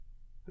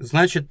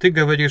Значит, ты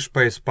говоришь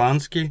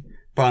по-испански,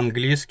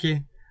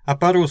 по-английски, а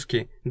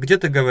по-русски где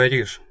ты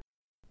говоришь?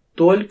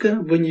 Только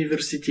в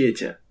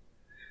университете.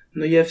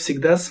 Но я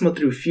всегда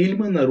смотрю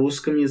фильмы на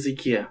русском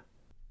языке.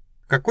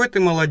 Какой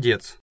ты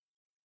молодец.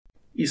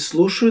 И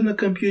слушаю на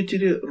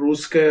компьютере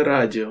русское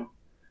радио.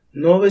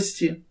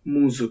 Новости,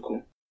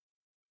 музыку.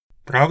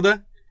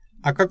 Правда?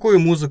 А какую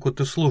музыку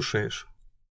ты слушаешь?